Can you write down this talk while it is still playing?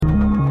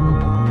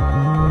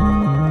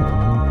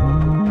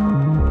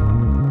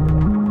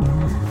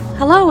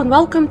Hello and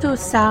welcome to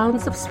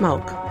Sounds of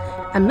Smoke,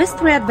 a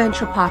mystery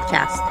adventure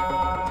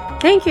podcast.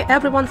 Thank you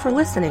everyone for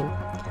listening.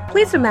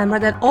 Please remember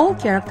that all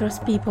characters,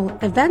 people,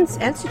 events,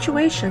 and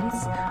situations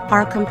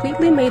are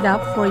completely made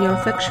up for your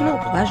fictional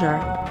pleasure.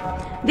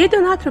 They do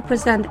not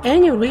represent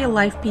any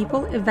real-life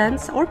people,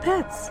 events, or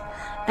pets,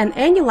 and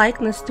any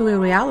likeness to a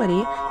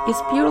reality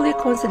is purely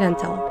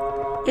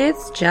coincidental.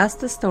 It's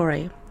just a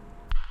story.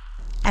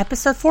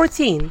 Episode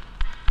 14,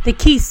 The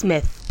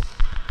Keysmith.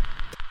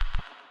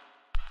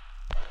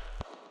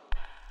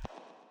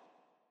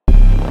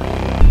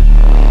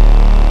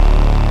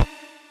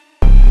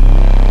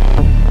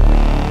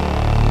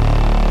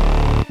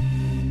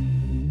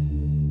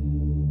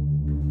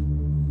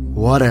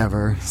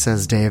 Whatever,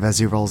 says Dave as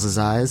he rolls his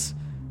eyes.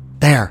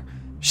 There,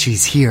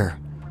 she's here.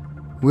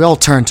 We all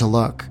turn to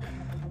look.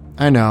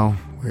 I know,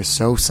 we're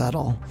so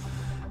subtle.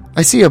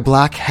 I see a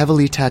black,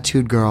 heavily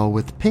tattooed girl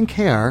with pink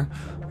hair,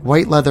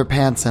 white leather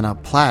pants, and a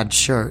plaid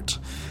shirt.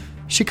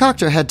 She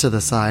cocked her head to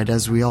the side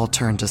as we all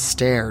turned to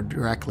stare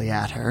directly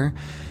at her.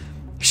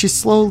 She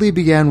slowly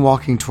began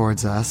walking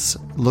towards us,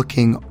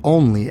 looking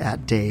only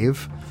at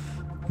Dave.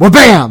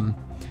 Wha-bam!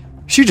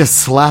 She just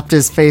slapped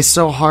his face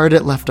so hard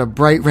it left a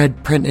bright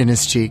red print in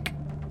his cheek.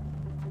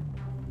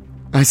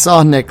 I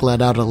saw Nick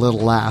let out a little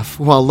laugh,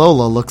 while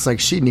Lola looks like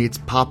she needs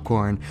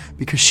popcorn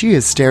because she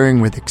is staring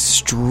with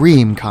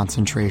extreme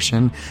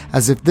concentration,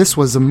 as if this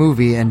was a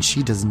movie and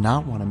she does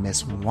not want to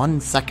miss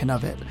 1 second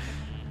of it.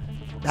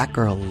 That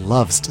girl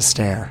loves to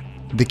stare.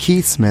 The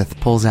Keysmith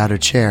pulls out a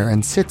chair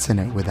and sits in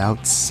it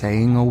without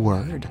saying a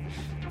word.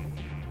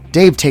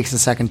 Dave takes a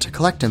second to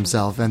collect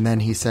himself, and then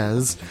he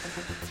says,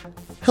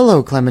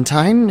 Hello,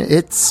 Clementine.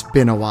 It's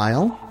been a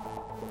while.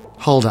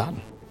 Hold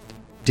on.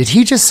 Did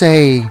he just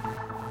say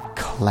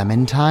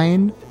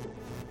Clementine?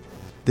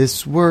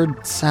 This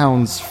word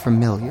sounds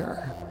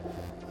familiar.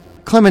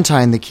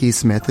 Clementine the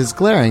Keysmith is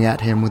glaring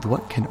at him with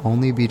what can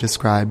only be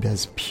described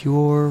as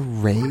pure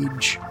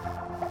rage.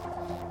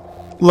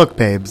 Look,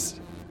 babes.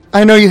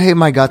 I know you hate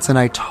my guts and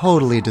I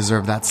totally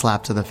deserve that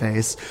slap to the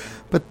face,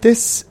 but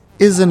this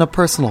isn't a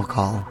personal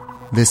call.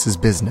 This is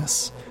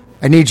business.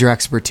 I need your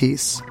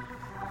expertise.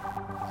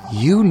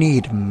 You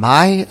need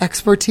my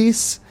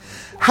expertise?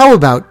 How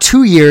about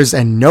 2 years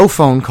and no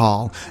phone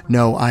call?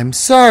 No, I'm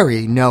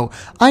sorry. No,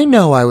 I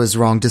know I was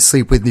wrong to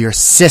sleep with your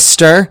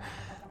sister.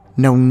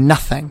 No,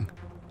 nothing.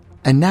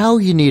 And now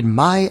you need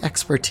my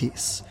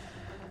expertise.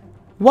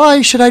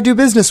 Why should I do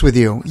business with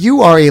you?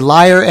 You are a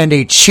liar and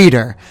a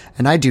cheater,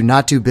 and I do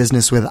not do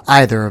business with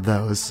either of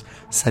those,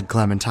 said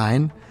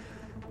Clementine.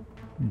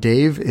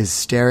 Dave is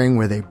staring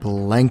with a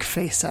blank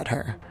face at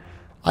her.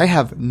 I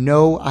have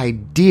no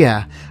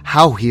idea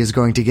how he is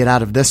going to get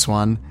out of this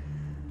one.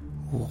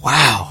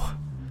 Wow.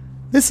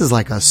 This is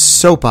like a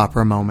soap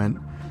opera moment.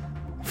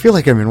 I feel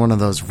like I'm in one of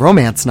those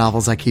romance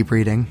novels I keep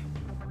reading.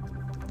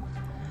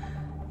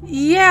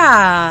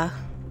 Yeah.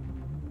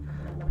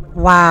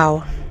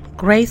 Wow.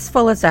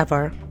 Graceful as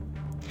ever.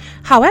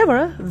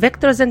 However,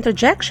 Victor's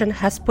interjection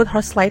has put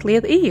her slightly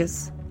at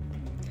ease.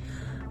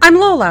 I'm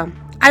Lola.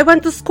 I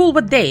went to school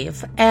with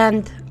Dave,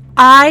 and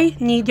I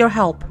need your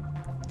help.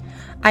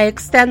 I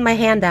extend my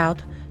hand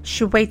out.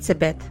 She waits a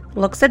bit,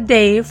 looks at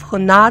Dave, who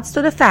nods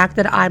to the fact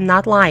that I'm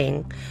not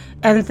lying,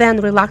 and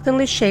then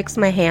reluctantly shakes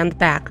my hand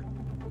back.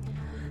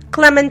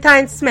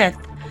 Clementine Smith.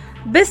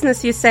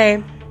 Business, you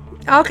say?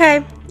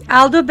 Okay,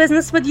 I'll do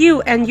business with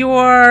you and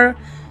your...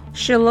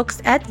 She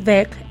looks at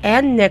Vic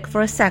and Nick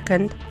for a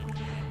second.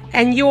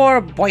 And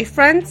your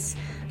boyfriends?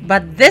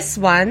 But this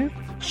one,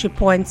 she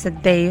points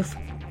at Dave,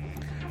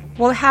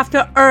 will have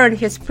to earn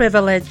his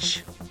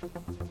privilege.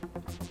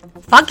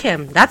 Fuck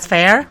him, that's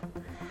fair.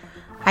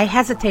 I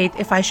hesitate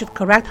if I should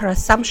correct her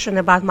assumption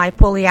about my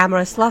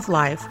polyamorous love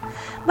life,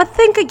 but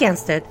think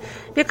against it,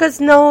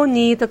 because no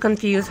need to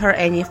confuse her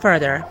any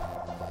further.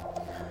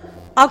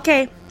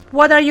 Okay,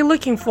 what are you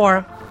looking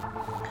for?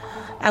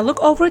 I look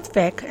over at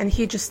Vic, and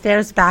he just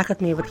stares back at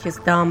me with his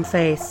dumb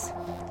face.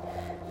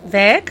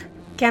 Vic,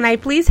 can I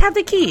please have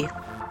the key?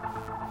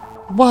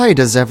 Why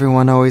does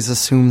everyone always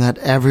assume that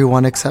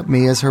everyone except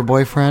me is her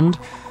boyfriend?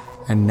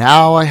 And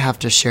now I have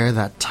to share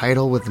that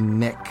title with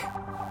Nick.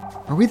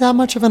 Are we that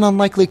much of an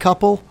unlikely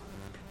couple?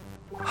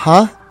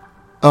 Huh?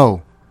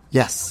 Oh,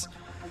 yes.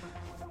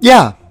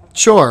 Yeah,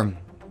 sure.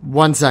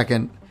 1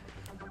 second.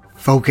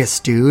 Focus,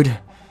 dude.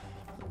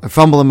 I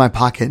fumble in my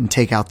pocket and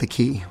take out the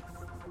key.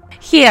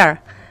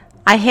 Here.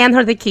 I hand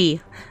her the key.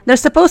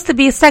 There's supposed to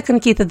be a second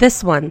key to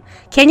this one.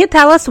 Can you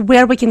tell us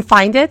where we can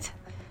find it?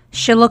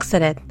 She looks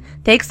at it,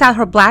 takes out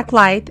her black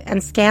light,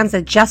 and scans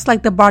it just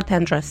like the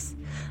bartendress.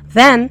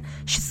 Then,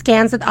 she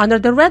scans it under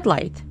the red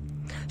light.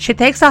 She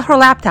takes out her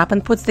laptop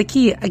and puts the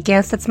key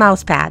against its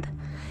mousepad.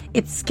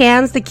 It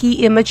scans the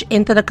key image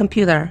into the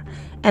computer.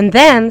 And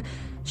then,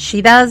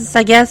 she does,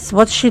 I guess,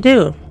 what she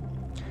do.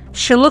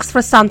 She looks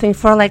for something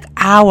for like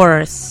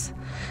hours.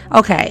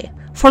 Okay,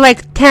 for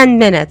like 10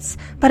 minutes,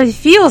 but it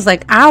feels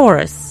like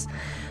hours.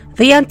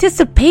 The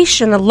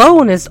anticipation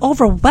alone is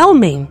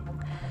overwhelming.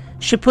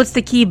 She puts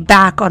the key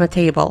back on a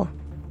table.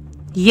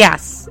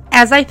 Yes,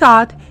 as I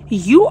thought,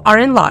 You are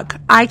in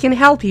luck. I can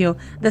help you.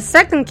 The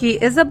second key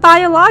is a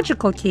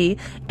biological key,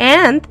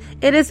 and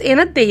it is in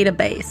a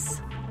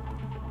database.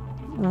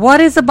 What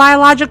is a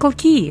biological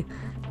key?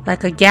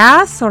 Like a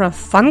gas or a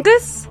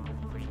fungus?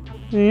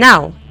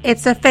 No,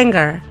 it's a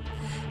finger.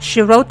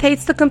 She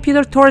rotates the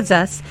computer towards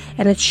us,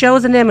 and it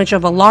shows an image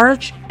of a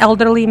large,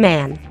 elderly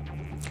man.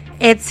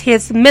 It's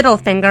his middle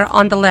finger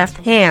on the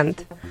left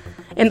hand.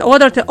 In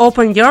order to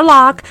open your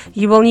lock,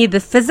 you will need the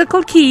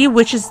physical key,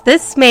 which is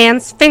this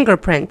man's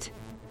fingerprint.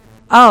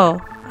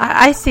 Oh,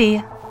 I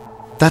see.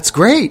 That's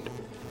great.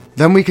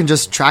 Then we can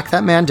just track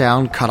that man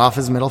down, cut off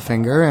his middle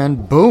finger,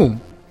 and boom,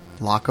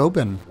 lock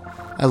open.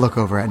 I look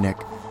over at Nick.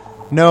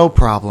 No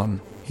problem.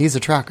 He's a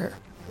tracker.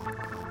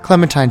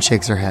 Clementine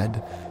shakes her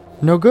head.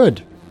 No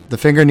good. The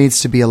finger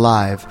needs to be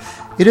alive.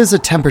 It is a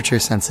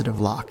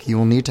temperature-sensitive lock. You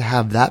will need to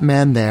have that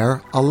man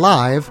there,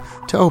 alive,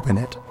 to open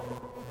it.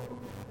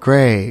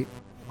 Great.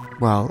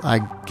 Well, I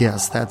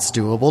guess that's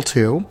doable,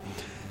 too.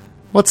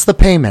 What's the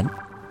payment?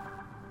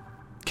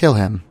 Kill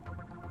him.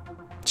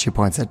 She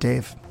points at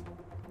Dave.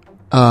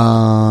 We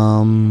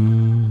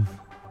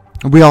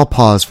all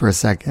pause for a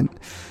second.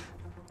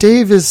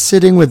 Dave is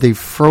sitting with a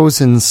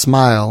frozen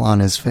smile on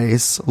his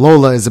face.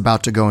 Lola is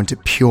about to go into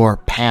pure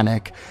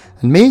panic.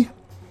 And me?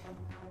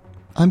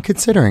 I'm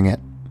considering it.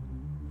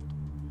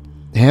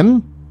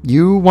 Him?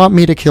 You want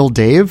me to kill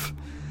Dave?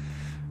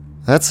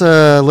 That's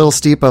a little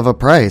steep of a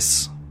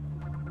price.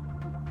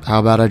 How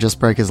about I just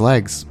break his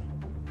legs?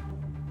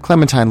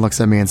 Clementine looks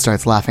at me and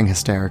starts laughing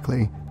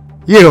hysterically.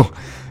 You're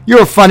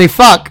a funny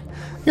fuck.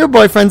 Your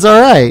boyfriend's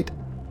alright.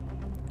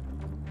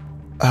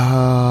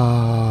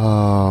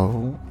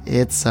 Oh,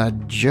 it's a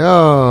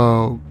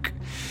joke.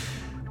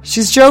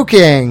 She's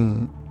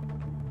joking.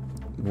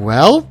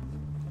 Well,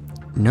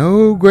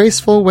 no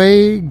graceful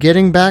way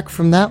getting back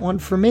from that one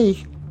for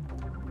me.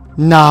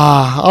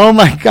 Nah, oh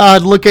my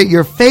god, look at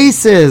your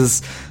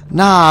faces.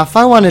 Nah, if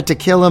I wanted to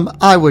kill him,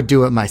 I would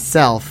do it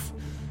myself.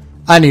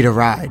 I need a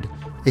ride.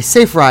 A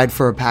safe ride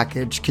for a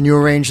package. Can you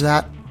arrange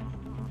that?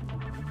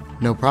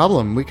 No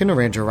problem. We can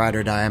arrange a ride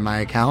or die on my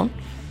account.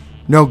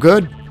 No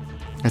good.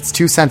 It's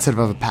too sensitive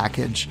of a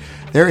package.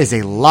 There is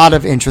a lot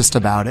of interest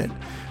about it.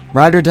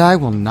 Ride or die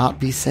will not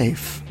be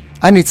safe.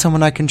 I need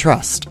someone I can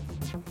trust.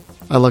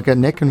 I look at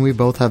Nick and we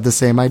both have the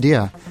same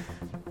idea.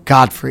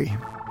 Godfrey.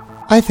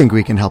 I think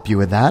we can help you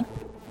with that.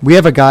 We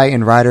have a guy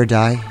in Ride or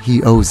Die.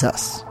 He owes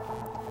us.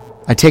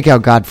 I take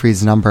out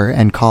Godfrey's number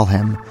and call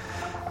him.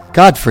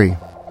 Godfrey,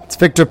 it's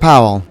Victor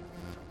Powell.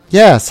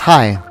 Yes,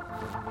 hi.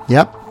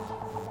 Yep.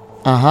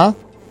 Uh-huh.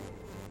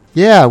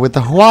 Yeah, with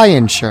the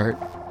Hawaiian shirt.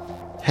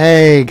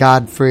 Hey,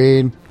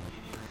 Godfrey.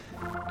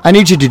 I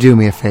need you to do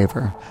me a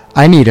favor.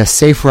 I need a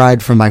safe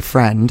ride for my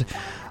friend.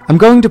 I'm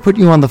going to put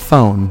you on the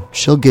phone.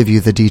 She'll give you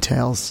the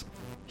details.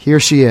 Here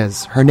she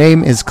is. Her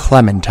name is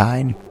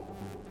Clementine.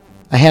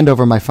 I hand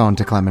over my phone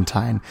to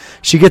Clementine.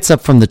 She gets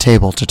up from the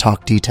table to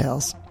talk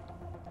details.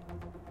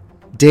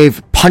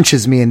 Dave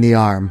punches me in the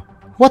arm.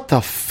 What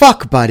the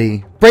fuck,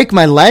 buddy? Break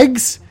my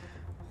legs?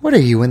 What are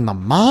you, in the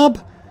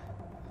mob?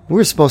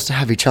 We're supposed to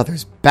have each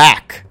other's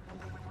back.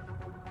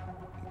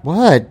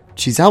 What?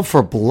 She's out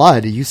for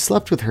blood. You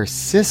slept with her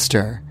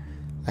sister.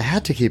 I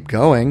had to keep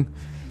going.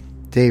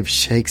 Dave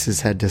shakes his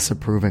head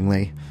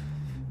disapprovingly.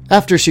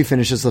 After she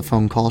finishes the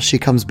phone call, she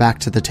comes back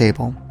to the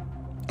table.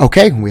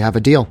 Okay, we have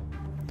a deal.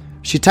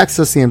 She texts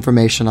us the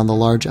information on the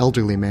large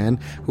elderly man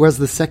who has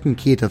the second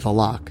key to the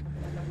lock.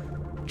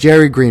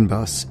 Jerry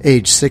Greenbos,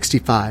 age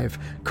 65,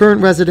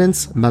 current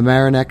residence,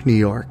 Mamaroneck, New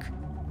York.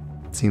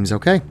 Seems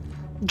okay.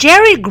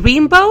 Jerry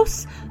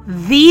Greenbos?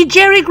 The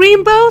Jerry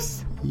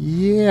Greenbos?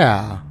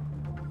 Yeah.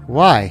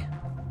 Why?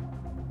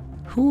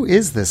 Who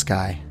is this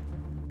guy?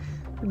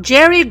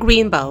 Jerry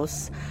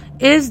Greenbos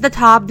is the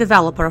top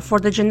developer for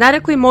the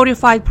genetically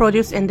modified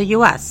produce in the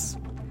U.S.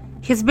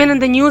 He's been in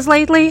the news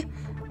lately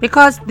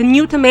because the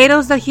new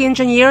tomatoes that he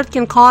engineered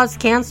can cause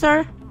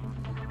cancer.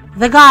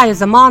 The guy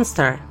is a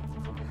monster.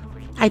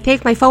 I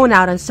take my phone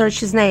out and search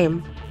his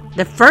name.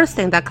 The first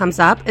thing that comes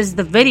up is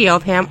the video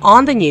of him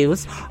on the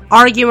news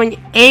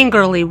arguing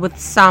angrily with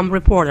some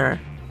reporter.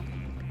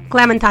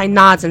 Clementine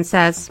nods and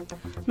says,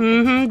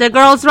 the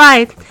girl's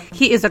right.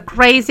 He is a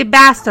crazy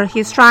bastard.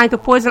 He's trying to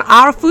poison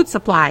our food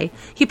supply.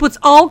 He puts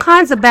all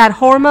kinds of bad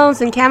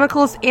hormones and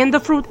chemicals in the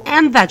fruit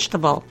and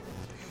vegetable.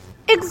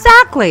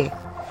 Exactly.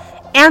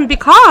 And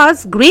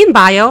because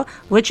GreenBio,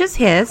 which is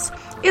his,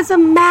 is a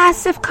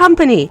massive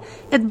company,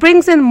 it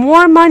brings in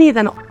more money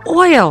than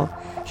oil.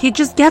 He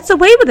just gets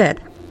away with it.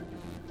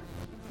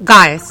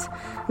 Guys,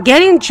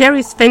 getting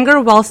Jerry's finger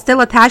while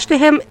still attached to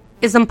him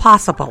is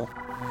impossible.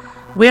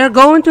 We are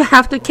going to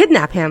have to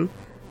kidnap him.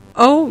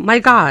 Oh my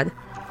god.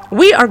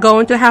 We are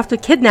going to have to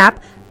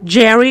kidnap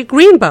Jerry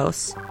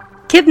Greenbos.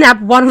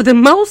 Kidnap one of the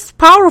most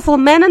powerful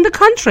men in the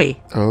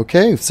country.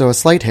 Okay, so a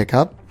slight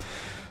hiccup.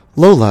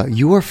 Lola,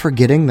 you are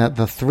forgetting that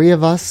the three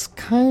of us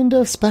kind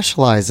of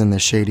specialize in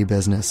this shady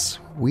business.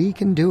 We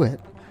can do it.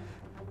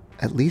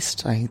 At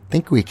least I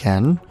think we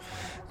can.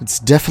 It's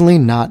definitely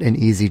not an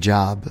easy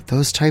job.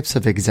 Those types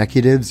of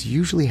executives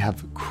usually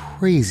have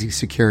crazy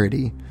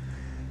security.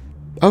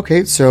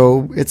 Okay,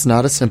 so it's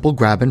not a simple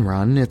grab and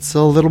run. It's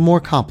a little more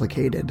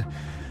complicated.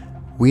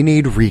 We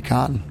need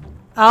recon.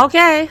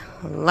 Okay,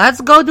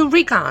 let's go do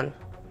recon.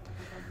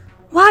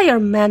 Why are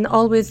men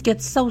always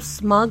get so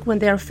smug when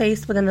they are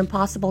faced with an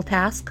impossible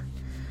task?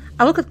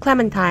 I look at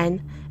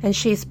Clementine, and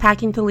she is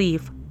packing to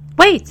leave.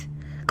 Wait!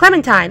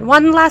 Clementine,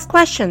 one last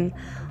question.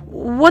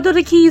 What do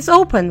the keys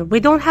open?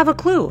 We don't have a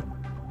clue.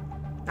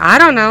 I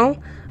don't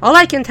know. All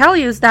I can tell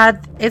you is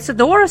that it's a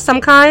door of some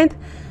kind.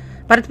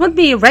 But it wouldn't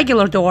be a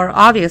regular door,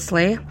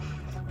 obviously.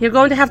 You're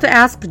going to have to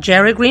ask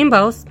Jerry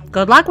Greenbows.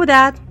 Good luck with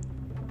that.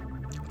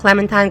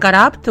 Clementine got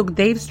up, took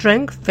Dave's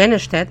drink,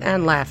 finished it,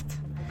 and left.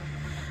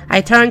 I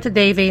turned to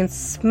Davey and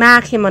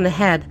smacked him on the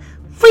head.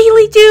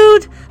 Really,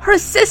 dude? Her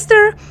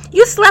sister?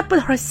 You slept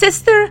with her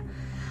sister?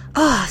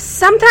 Oh,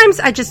 sometimes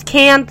I just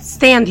can't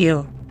stand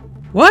you.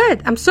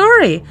 What? I'm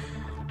sorry.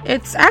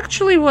 It's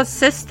actually was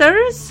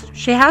sisters.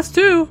 She has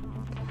two.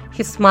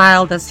 He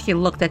smiled as he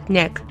looked at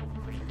Nick.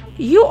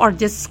 You are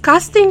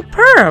disgusting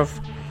perv.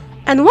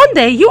 And one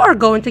day you are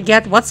going to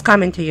get what's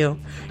coming to you.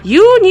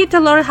 You need to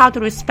learn how to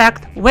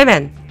respect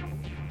women.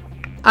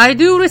 I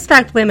do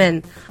respect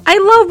women. I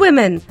love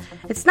women.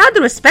 It's not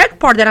the respect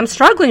part that I'm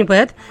struggling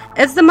with.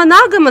 It's the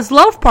monogamous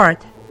love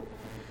part.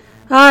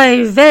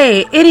 Ay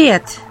vey,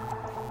 idiot.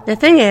 The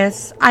thing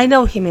is, I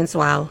know he means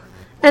well.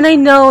 And I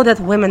know that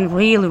women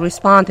really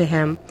respond to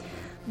him.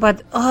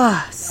 But,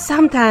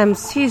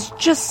 sometimes he's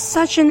just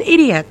such an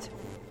idiot.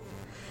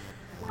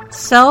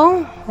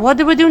 So, what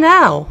do we do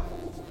now?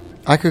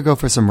 I could go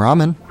for some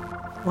ramen.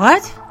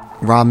 What?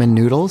 Ramen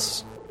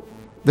noodles.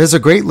 There's a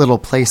great little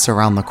place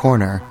around the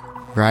corner.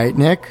 Right,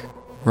 Nick?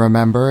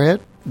 Remember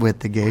it? With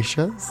the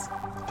geishas?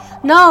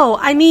 No,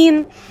 I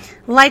mean,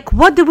 like,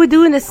 what do we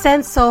do in the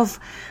sense of,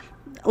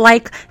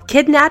 like,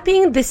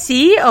 kidnapping the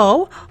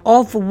CEO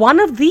of one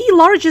of the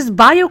largest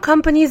bio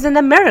companies in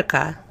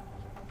America?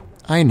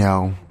 I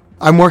know.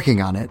 I'm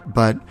working on it,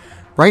 but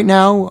right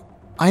now,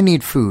 I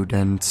need food,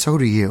 and so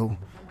do you.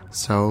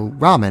 So,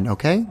 ramen,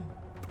 okay?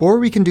 Or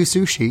we can do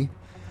sushi.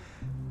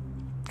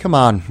 Come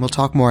on, we'll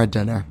talk more at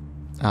dinner.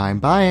 I'm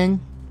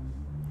buying.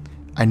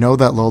 I know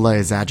that Lola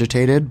is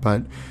agitated,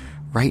 but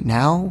right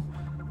now,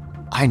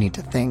 I need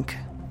to think.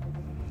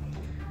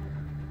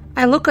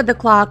 I look at the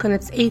clock and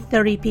it's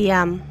 8:30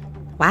 p.m.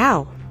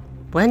 Wow,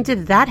 when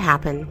did that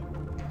happen?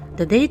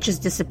 The day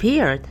just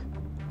disappeared.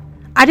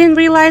 I didn't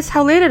realize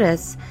how late it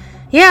is.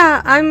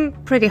 Yeah, I'm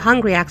pretty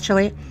hungry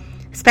actually,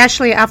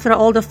 especially after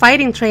all the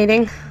fighting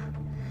training.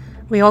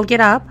 We all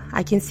get up.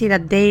 I can see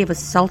that Dave is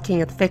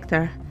sulking at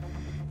Victor.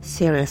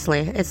 Seriously,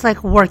 it's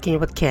like working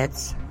with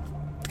kids.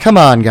 Come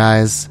on,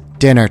 guys.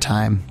 Dinner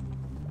time.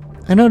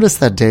 I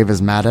noticed that Dave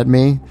is mad at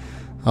me.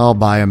 I'll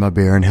buy him a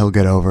beer and he'll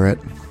get over it.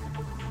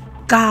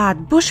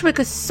 God, Bushwick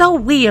is so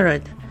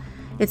weird.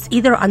 It's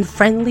either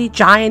unfriendly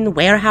giant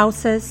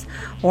warehouses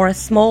or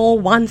small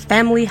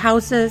one-family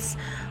houses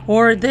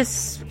or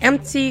this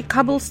empty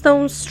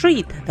cobblestone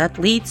street that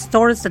leads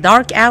towards the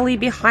dark alley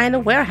behind a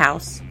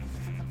warehouse.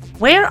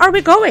 Where are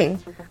we going?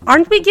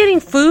 Aren't we getting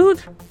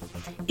food?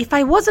 If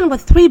I wasn't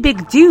with three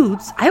big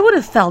dudes, I would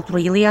have felt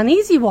really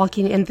uneasy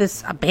walking in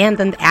this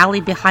abandoned alley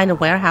behind a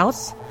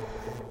warehouse.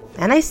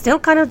 And I still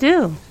kind of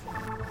do.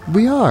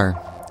 We are.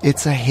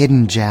 It's a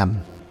hidden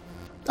gem.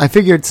 I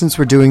figured since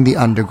we're doing the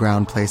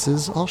underground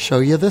places, I'll show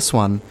you this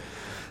one.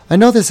 I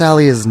know this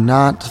alley is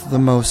not the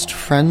most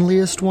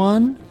friendliest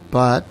one,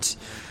 but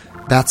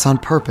that's on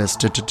purpose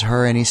to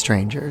deter any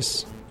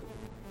strangers.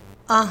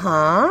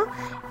 Uh-huh.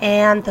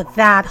 And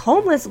that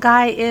homeless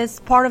guy is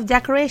part of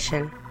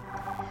decoration.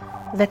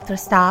 Victor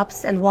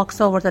stops and walks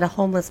over to the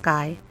homeless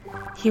guy.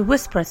 He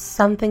whispers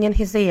something in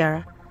his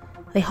ear.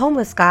 The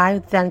homeless guy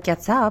then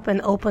gets up and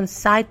opens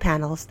side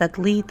panels that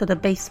lead to the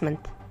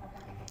basement.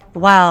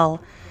 Well,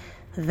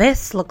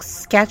 this looks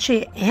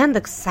sketchy and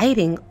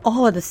exciting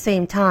all at the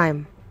same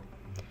time.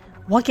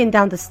 Walking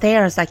down the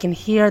stairs, I can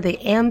hear the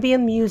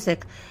ambient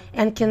music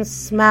and can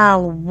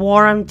smell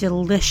warm,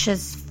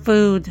 delicious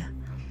food.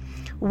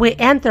 We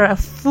enter a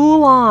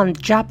full-on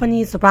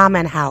Japanese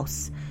ramen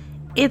house.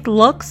 It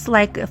looks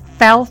like it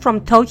fell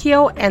from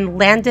Tokyo and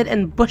landed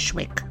in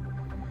Bushwick.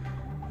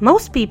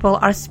 Most people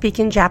are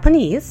speaking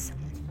Japanese,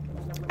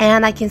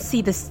 and I can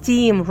see the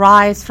steam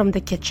rise from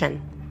the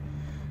kitchen.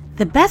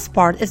 The best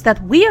part is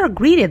that we are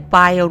greeted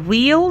by a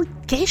real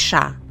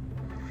geisha.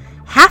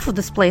 Half of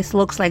this place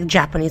looks like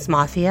Japanese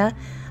mafia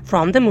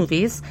from the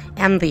movies,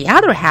 and the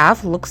other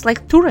half looks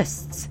like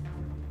tourists.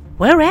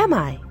 Where am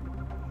I?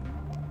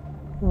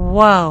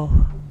 Whoa.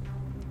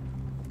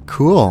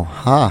 Cool,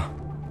 huh?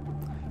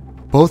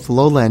 Both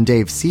Lola and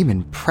Dave seem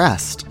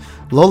impressed.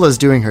 Lola's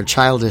doing her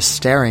childish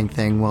staring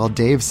thing while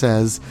Dave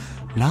says,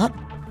 "Not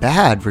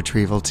bad,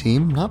 retrieval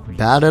team, not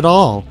bad at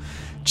all.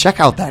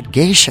 Check out that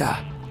geisha."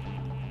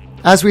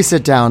 As we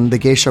sit down, the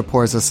geisha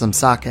pours us some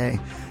sake.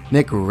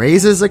 Nick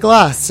raises a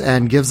glass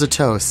and gives a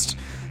toast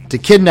to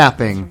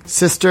kidnapping,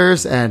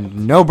 sisters,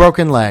 and no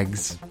broken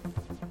legs.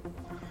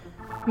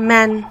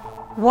 Men,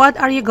 what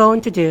are you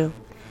going to do?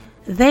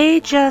 They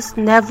just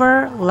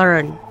never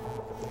learn.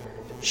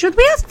 Should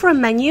we ask for a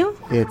menu?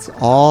 It's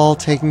all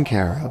taken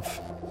care of.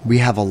 We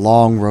have a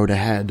long road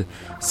ahead,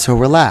 so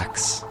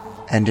relax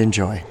and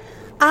enjoy.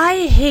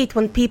 I hate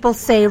when people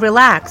say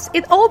relax.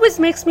 It always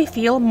makes me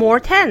feel more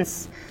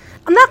tense.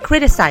 I'm not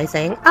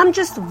criticizing, I'm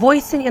just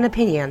voicing an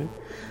opinion.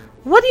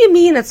 What do you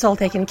mean it's all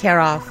taken care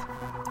of?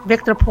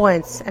 Victor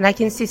points, and I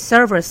can see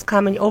servers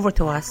coming over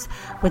to us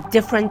with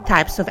different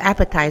types of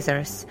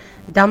appetizers.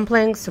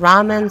 Dumplings,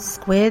 ramen,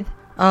 squid.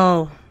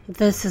 Oh,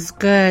 this is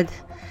good.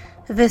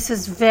 This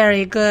is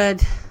very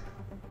good.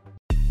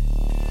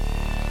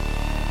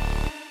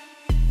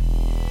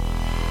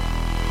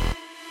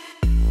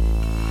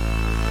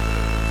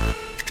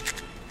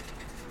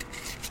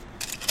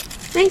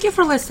 Thank you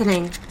for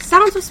listening.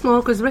 Sounds of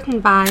Smoke was written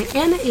by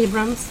Anna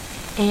Abrams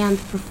and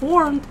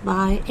performed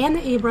by Anna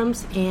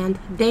Abrams and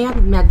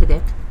Dan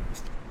Medvedik.